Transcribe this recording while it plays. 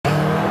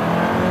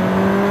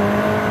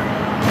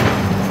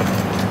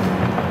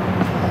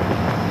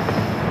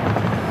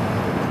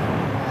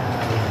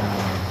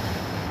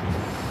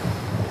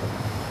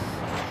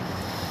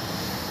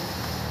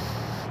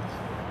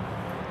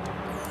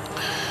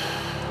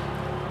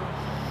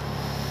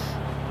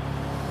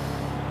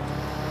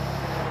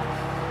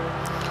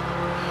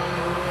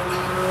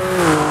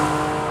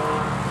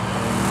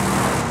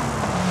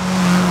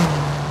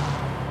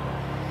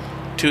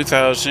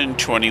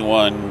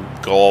2021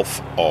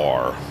 Golf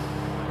R.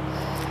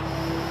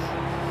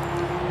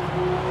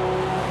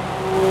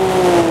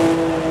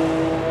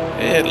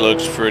 It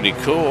looks pretty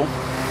cool.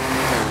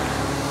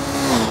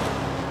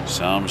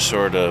 Some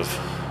sort of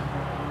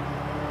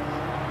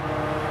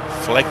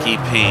flecky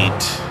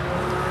paint.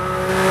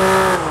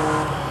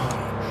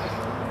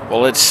 Well,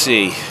 let's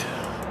see.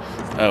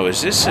 Oh,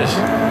 is this a...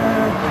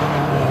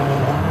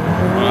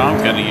 Well, I'm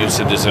going to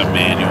use it as a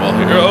manual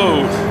here.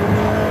 Oh!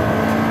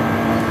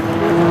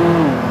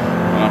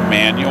 I'm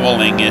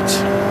manualing it.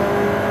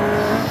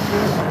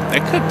 I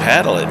could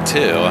paddle it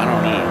too. I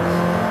don't know.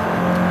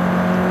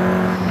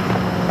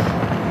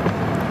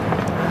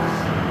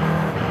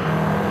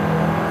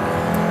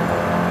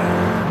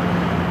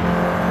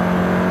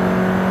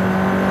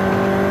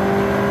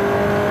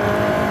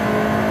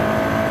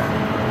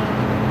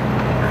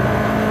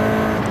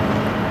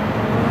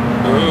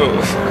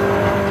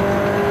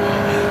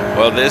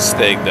 Well, this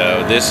thing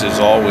though, this is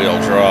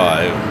all-wheel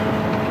drive,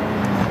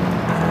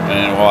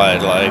 and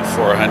what, like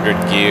 400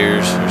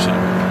 gears or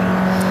something?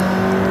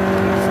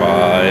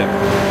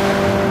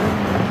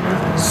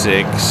 5,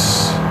 6.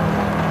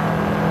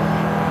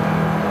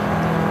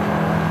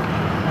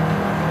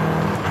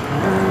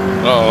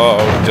 Oh,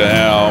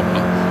 damn!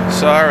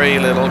 Sorry,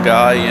 little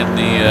guy in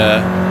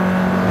the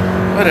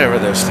whatever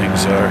those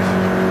things are.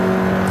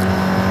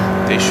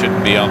 They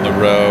shouldn't be on the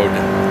road.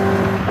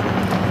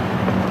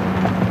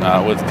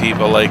 Not with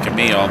people like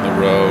me on the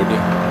road.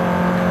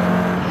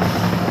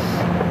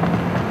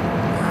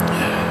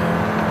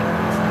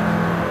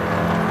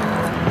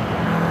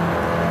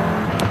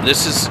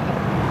 This is...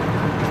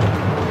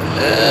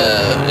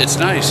 it's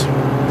nice.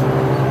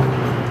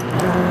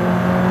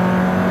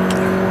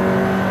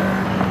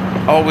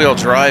 All-wheel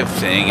drive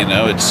thing, you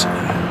know, it's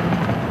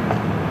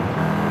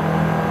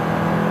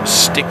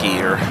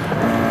stickier.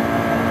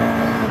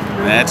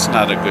 That's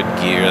not a good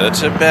gear.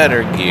 That's a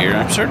better gear.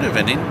 I'm sort of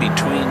an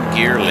in-between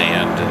gear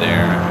land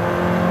there.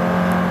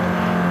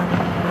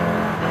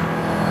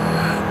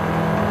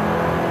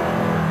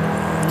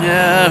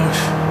 No.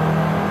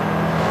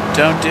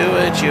 Don't do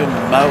it, you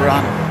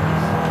moron.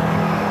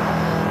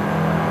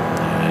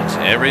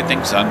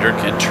 Everything's under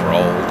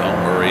control.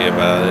 Don't worry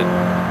about it.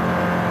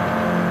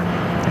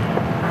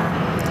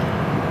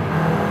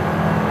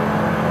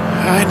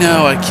 I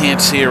know I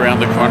can't see around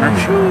the corner.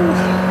 Phew.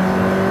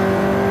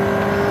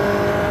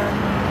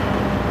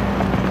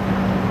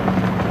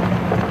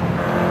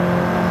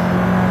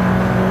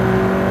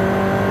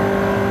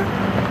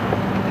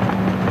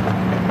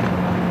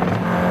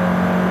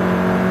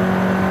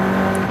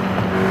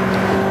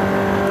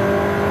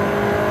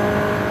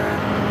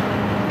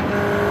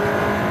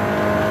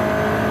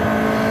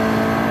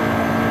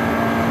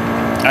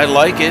 I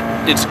like it.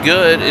 It's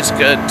good. It's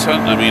good.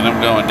 I mean,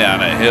 I'm going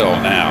down a hill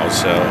now,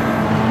 so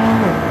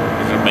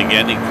it'll make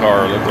any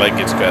car look like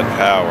it's got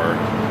power.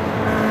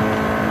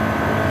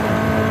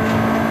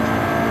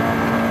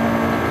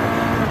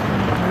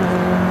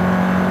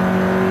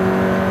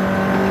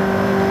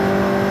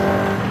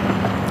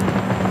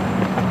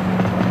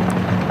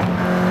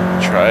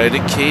 Try to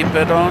keep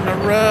it on the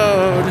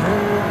road.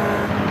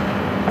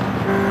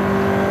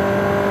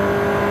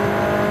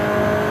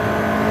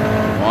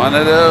 One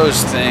of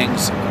those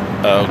things.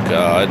 Oh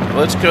God.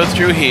 Let's go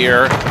through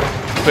here.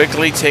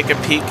 Quickly take a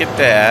peek at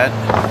that.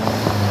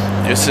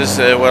 This is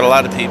what a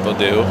lot of people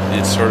do.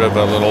 It's sort of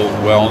a little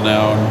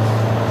well-known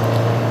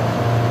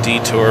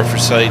detour for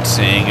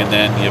sightseeing, and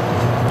then you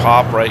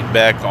pop right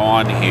back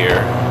on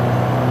here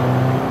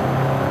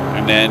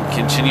and then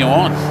continue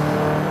on.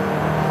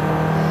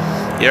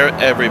 Yeah,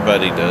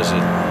 everybody does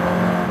it.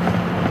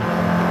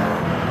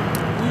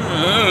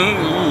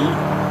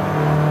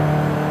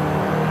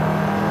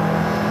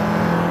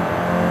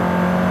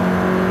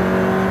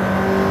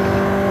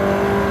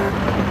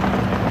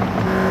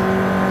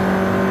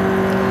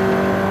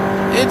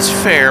 It's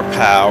fair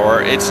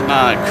power. It's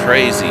not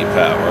crazy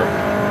power.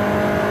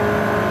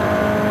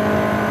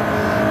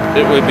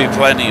 It would be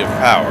plenty of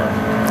power.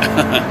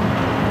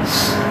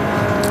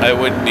 I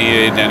wouldn't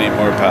need any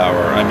more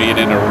power. I mean,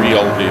 in a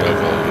real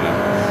vehicle, you know.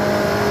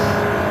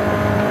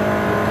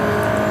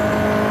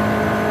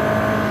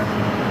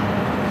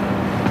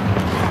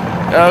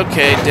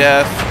 Okay,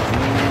 death.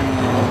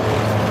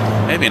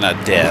 Maybe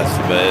not death,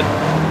 but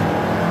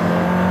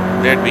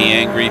there'd be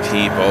angry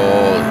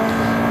people.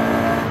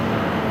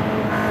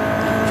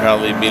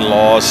 Probably be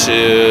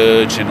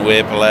lawsuits and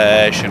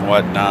whiplash and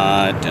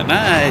whatnot, and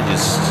I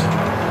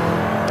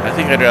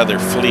think I'd rather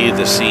flee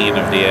the scene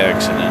of the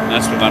accident.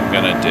 That's what I'm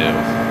gonna do.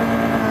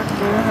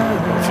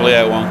 Hopefully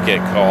I won't get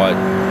caught.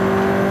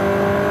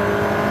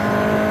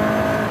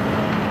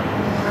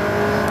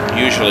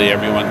 Usually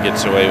everyone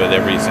gets away with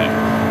everything.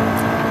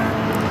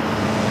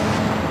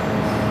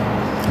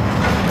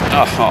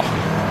 Oh,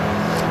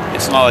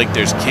 it's not like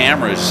there's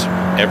cameras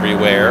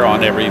everywhere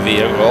on every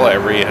vehicle,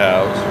 every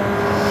house.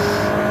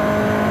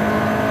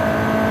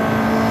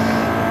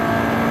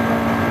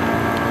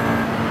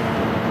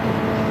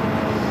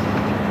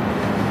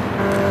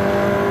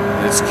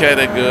 It's kind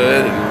of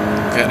good,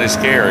 kind of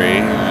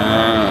scary.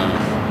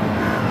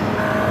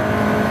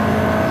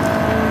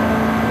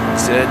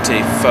 It's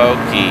a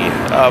Focus,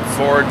 a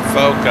Ford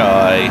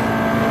Focus.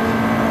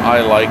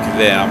 I like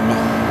them.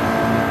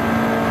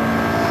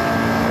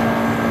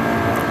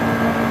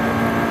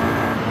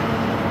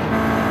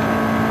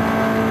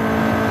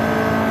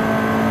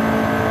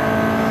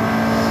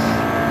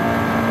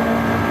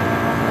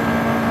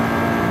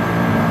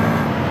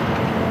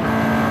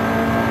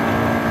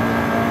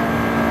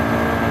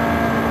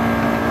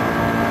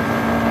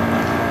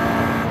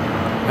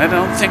 I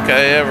don't think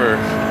I ever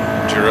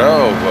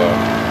drove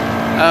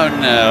oh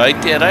no, I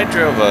did. I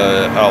drove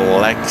a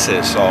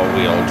Lexus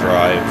all-wheel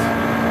drive.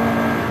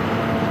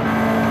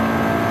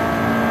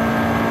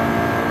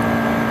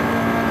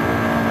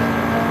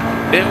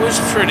 It was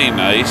pretty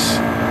nice.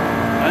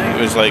 I think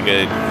it was like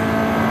a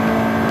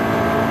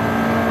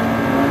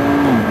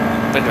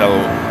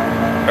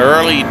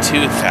early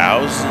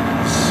 2000s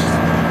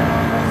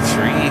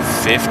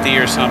 350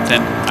 or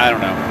something. I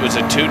don't know. It was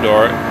a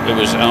two-door. It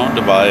was owned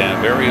by a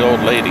very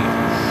old lady.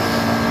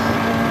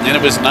 And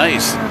it was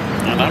nice.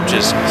 And I'm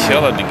just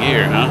killing the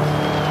gear, huh?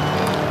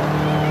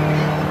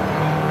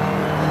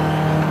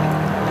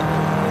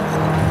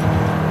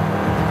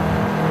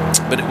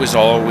 But it was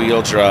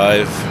all-wheel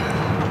drive.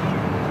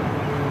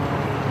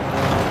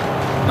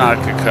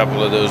 Knock a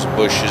couple of those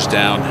bushes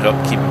down, help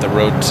keep the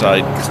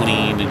roadside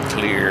clean and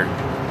clear.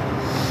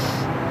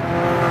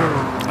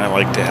 I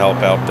like to help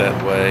out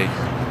that way.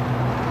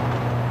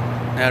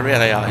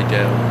 Really, I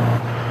do.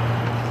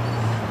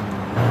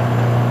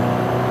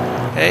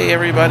 Hey,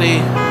 everybody.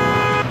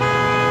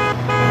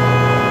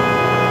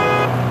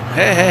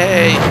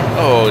 Hey.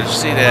 Oh, did you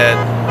see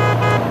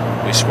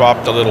that? We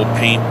swapped a little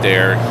paint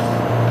there.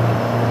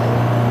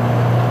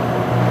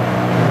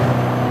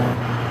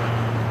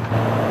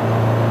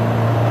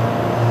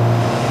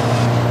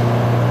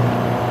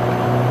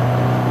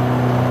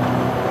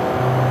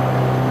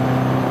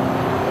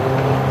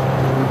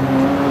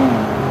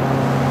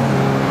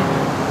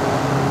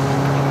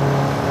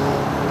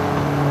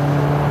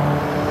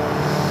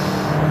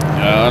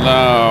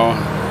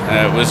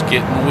 Was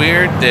getting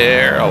weird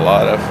there. A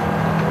lot of,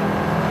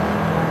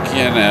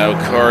 you know,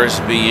 cars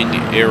being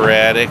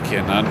erratic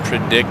and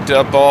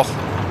unpredictable.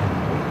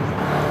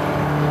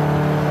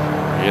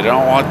 You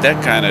don't want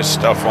that kind of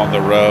stuff on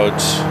the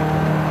roads.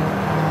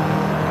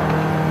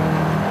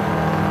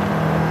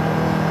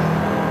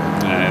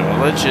 Alright,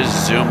 well, let's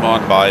just zoom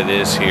on by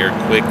this here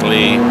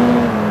quickly.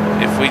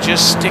 If we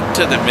just stick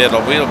to the middle,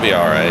 we'll be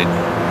alright.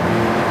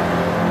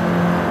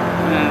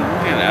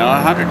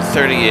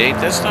 138,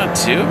 that's not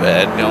too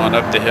bad going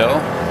up the hill.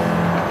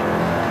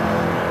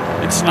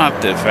 It's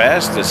not the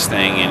fastest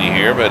thing in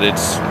here, but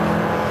it's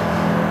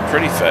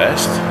pretty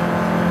fast.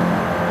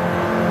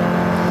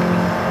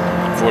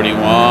 41,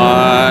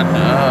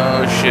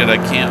 oh shit, I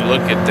can't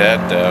look at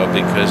that though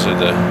because of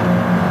the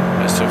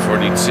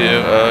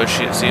SO42. Oh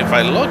shit, see if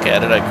I look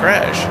at it I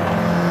crash.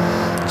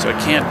 So I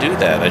can't do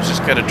that, I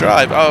just gotta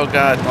drive. Oh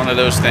god, one of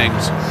those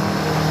things.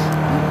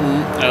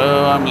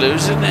 Oh, I'm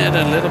losing it,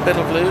 a little bit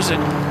of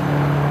losing.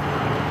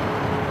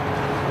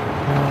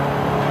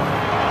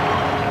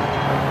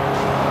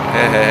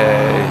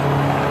 Hey.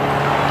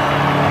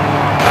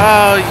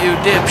 Oh, you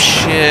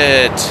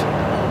dipshit.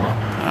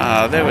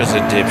 Oh, there was a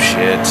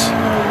dipshit.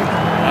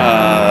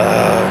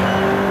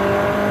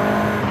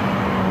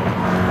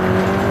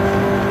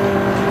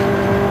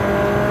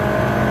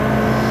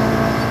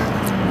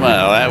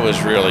 Well, that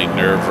was really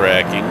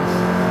nerve-wracking.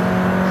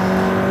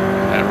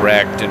 That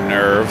racked a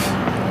nerve.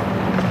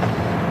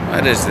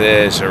 What is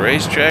this? A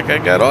racetrack I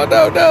got? Oh,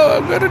 no,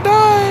 I'm gonna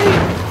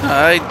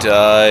die. I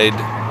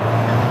died.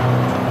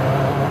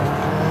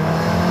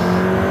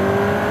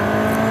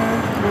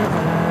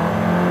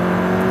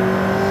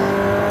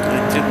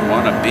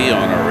 Be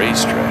on a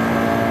racetrack.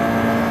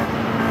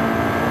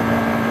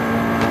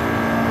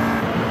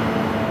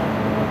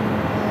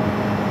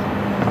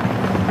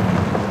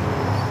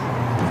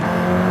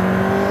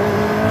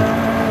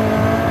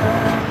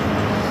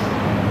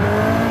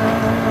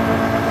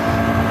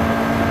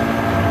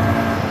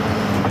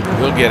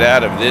 We'll get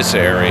out of this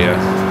area.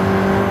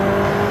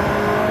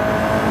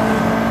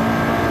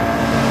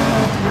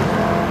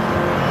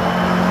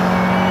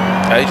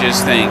 I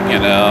just think, you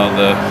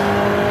know,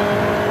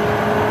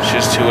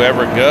 just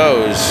whoever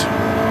goes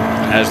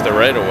has the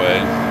right of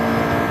way.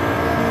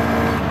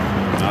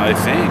 I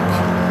think.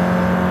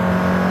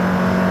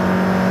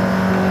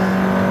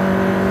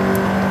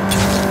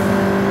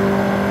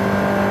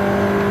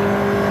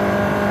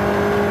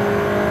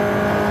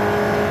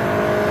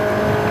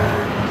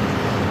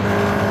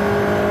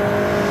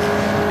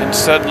 And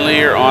suddenly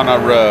you're on a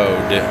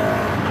road.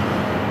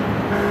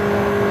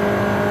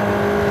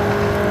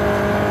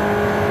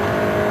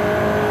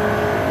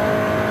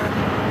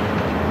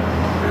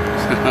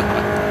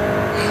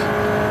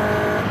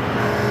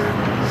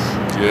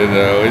 You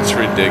know, it's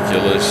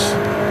ridiculous.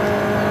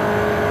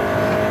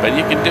 But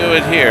you can do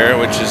it here,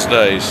 which is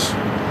nice.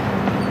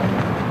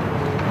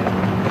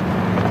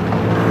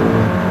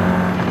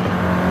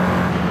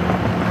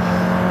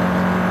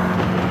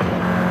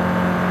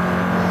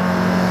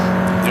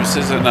 This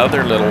is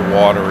another little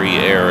watery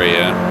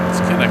area.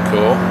 It's kind of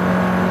cool.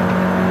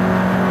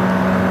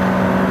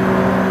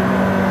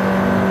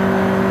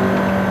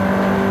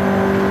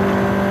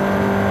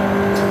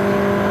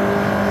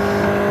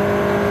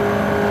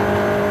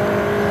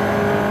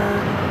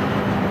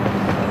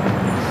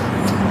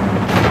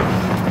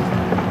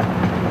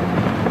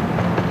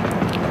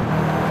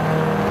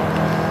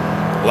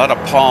 lot of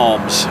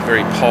palms,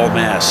 very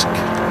palm-esque.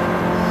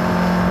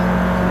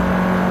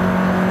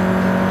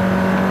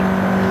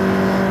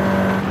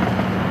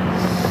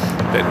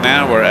 But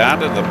now we're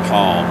out of the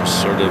palms,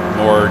 sort of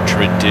more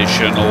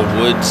traditional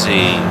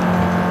woodsy.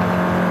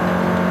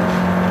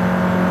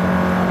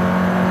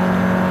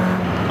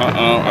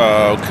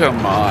 Oh,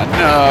 come on,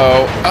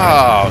 no.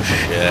 Oh,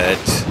 shit.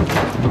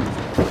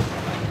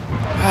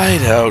 I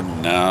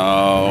don't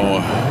know.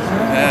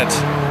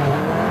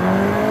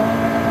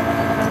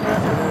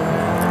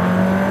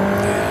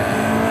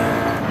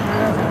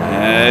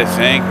 I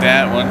think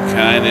that one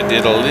kind of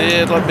did a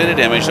little bit of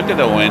damage. Look at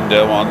the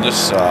window on the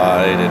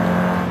side.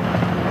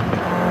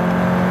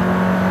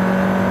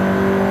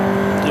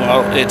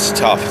 Well, it's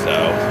tough,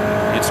 though.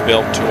 It's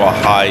built to a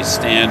high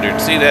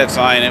standard. See that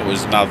sign? It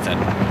was nothing.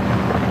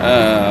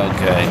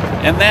 Okay.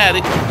 And that,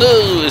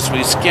 as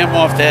we skim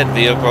off that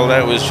vehicle,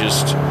 that was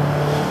just...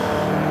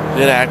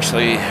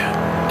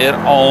 It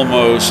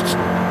almost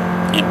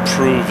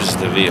improves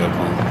the vehicle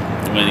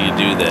when you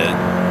do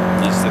that.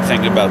 That's the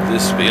thing about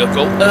this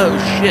vehicle. Oh,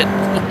 shit.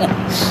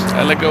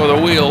 I let go of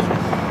the wheel.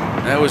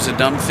 That was a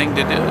dumb thing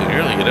to do.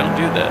 Really, you don't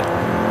do that.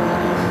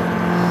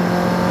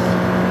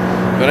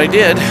 But I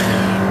did.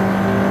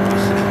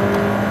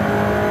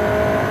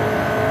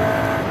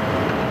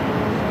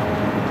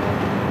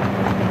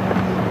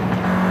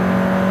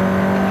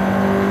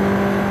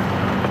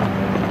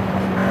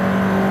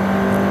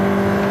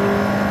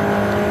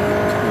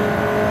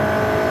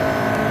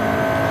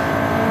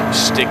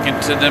 Sticking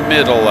to the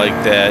middle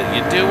like that,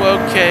 you do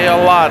okay a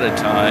lot of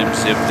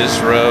times if the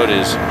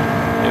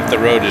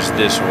road is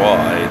this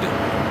wide.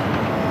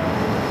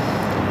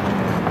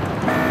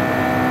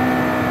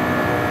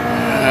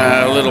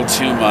 A little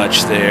too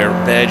much there.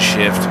 Bad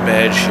shift,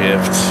 bad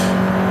shift.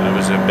 That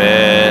was a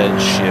bad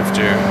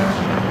shifter.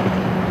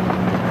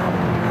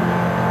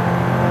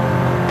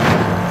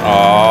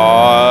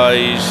 Oh,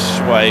 he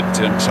swiped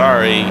him.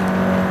 Sorry.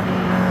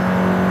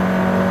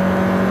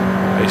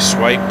 I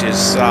swiped his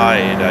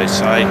side. I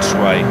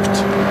side-swiped.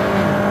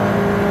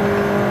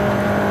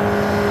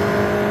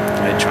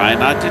 I try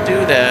not to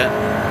do that.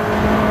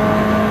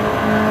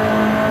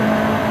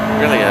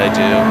 Really, I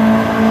do.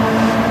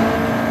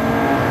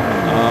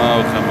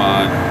 Oh, come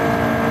on.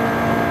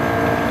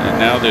 And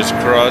now there's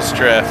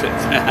cross-traffic.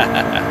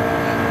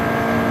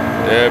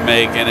 They're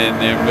making it.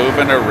 They're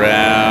moving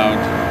around.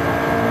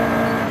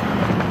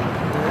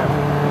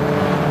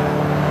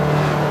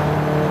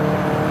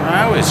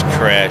 I was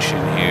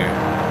crashing here.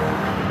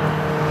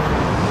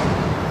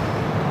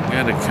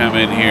 Gotta come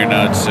in here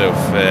not so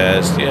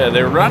fast. Yeah,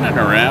 they're running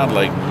around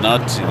like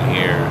nuts in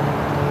here.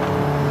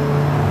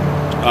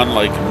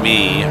 Unlike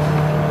me,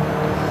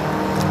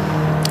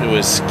 who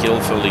was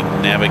skillfully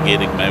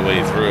navigating my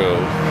way through.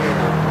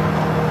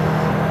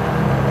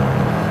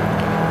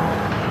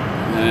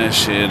 Ah,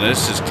 shit,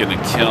 this is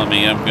gonna kill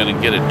me. I'm gonna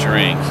get a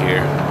drink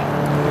here.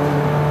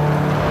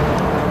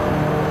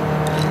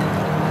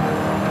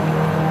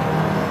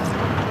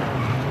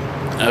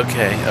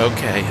 Okay.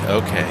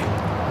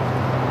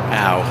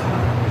 Ow.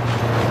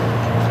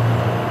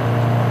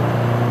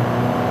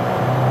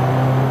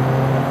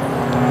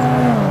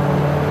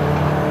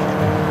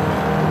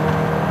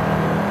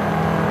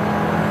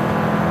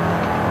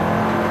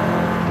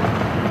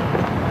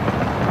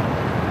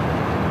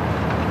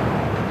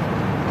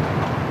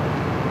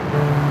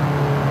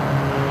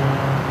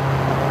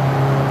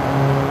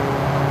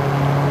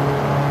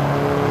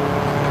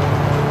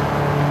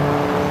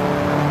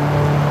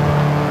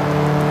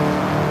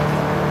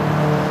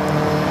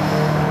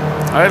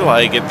 I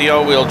like it. The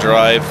all-wheel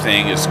drive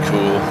thing is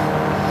cool.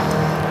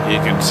 You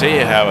can see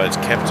how it's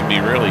kept me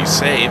really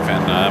safe,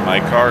 and my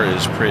car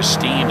is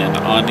pristine and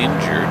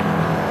uninjured.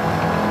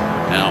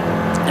 Now,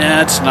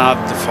 that's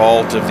not the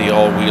fault of the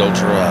all-wheel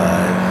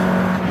drive.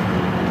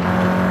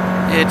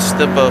 It's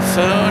the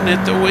buffoon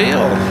at the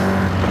wheel.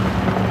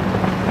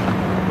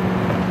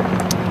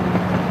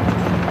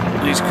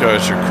 These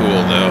cars are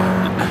cool, though.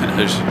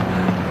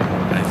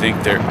 I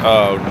think they're...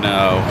 Oh,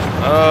 no.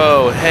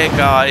 Oh, hey,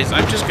 guys.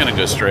 I'm just going to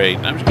go straight.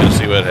 I'm just going to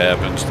see what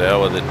happens. To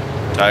hell with it.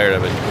 Tired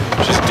of it.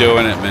 Just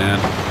doing it, man.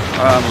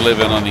 I'm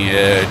living on the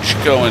edge.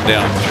 Going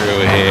down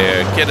through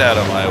here. Get out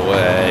of my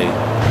way.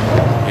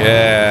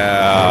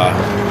 Yeah.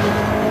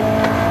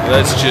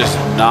 Let's just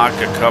knock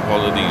a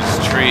couple of these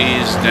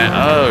trees down.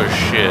 Oh,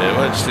 shit.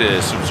 What's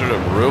this? Some sort of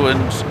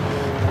ruins?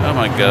 Oh,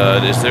 my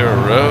God. Is there a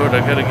road?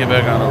 I got to get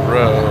back on a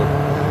road.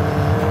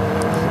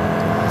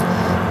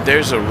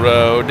 There's a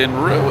road in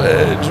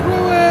ruins.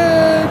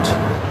 Ruins!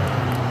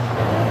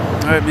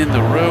 I'm in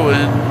the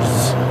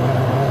ruins.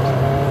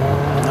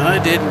 I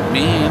didn't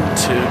mean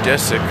to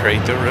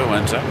desecrate the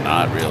ruins. I'm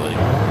not really.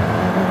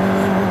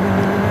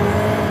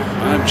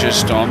 I'm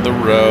just on the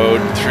road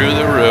through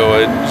the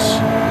ruins.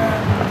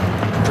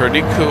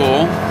 Pretty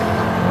cool.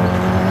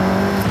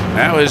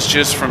 That was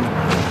just from...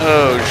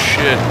 Oh,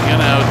 shit. You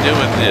know,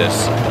 doing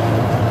this.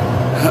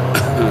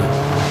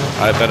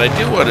 But I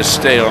do want to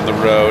stay on the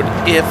road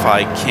if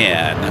I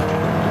can.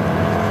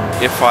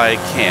 If I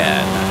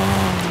can.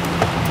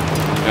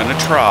 I'm going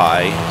to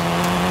try.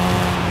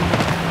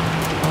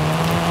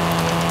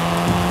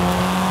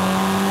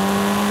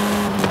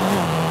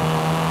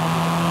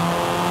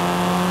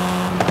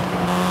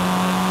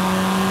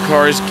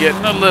 car's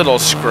getting a little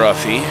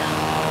scruffy.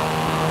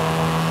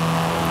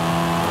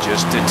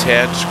 Just a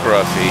tad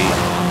scruffy.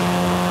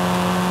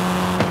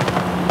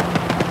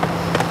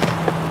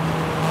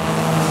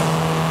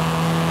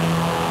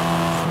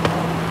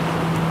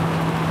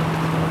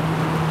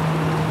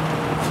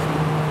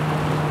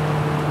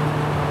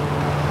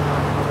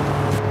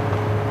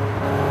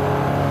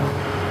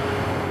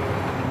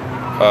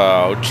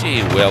 Oh, gee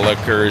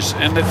willikers.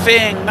 And the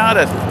thing, not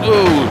a...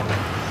 Ooh.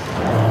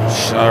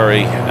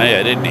 Sorry,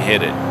 I didn't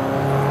hit it.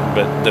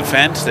 But the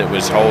fence that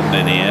was holding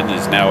it in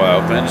is now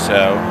open,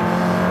 so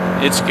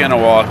it's going to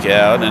walk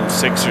out, and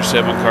 6 or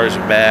 7 cars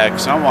are back.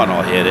 Someone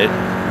will hit it,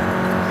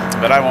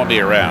 but I won't be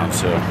around,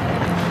 so...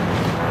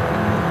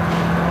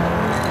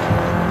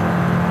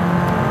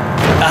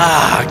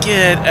 Ah,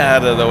 get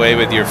out of the way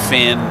with your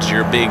fins,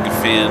 your big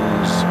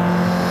fins.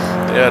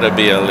 They ought to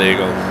be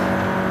illegal.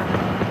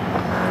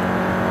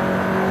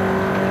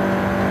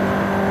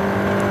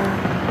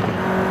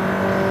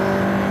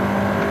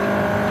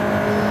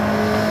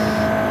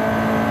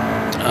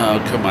 Oh,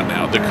 come on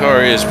now. The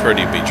car is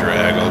pretty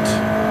bedraggled.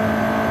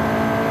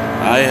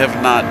 I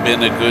have not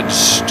been a good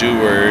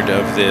steward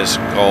of this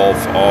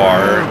Golf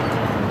R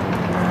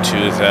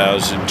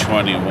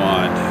 2021.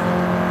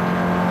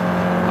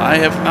 I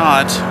have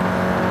not.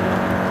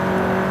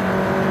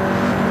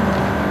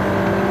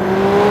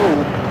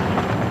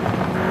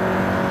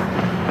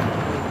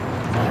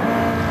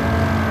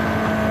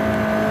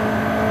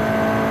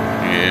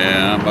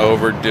 Yeah, I'm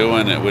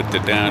overdoing it with the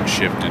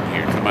downshifting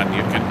here. Come on,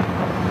 you can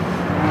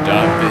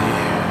dump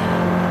it.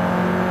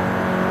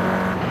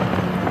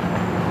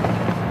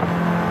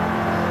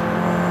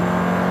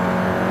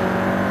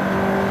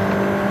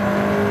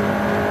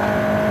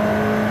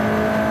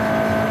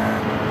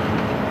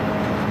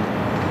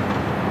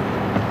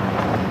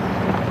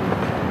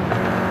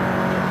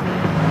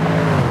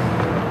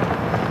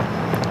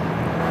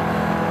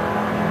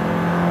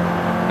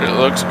 It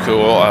looks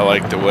cool. I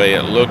like the way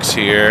it looks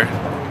here.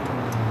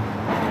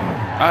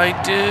 I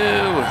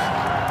do.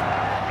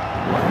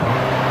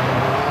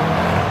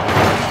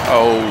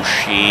 Oh,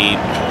 sheep.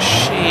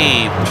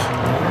 Sheep.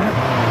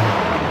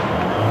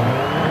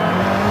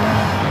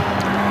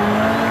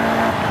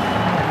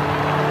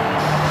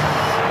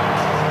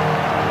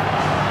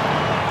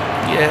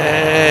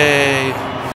 Yeah.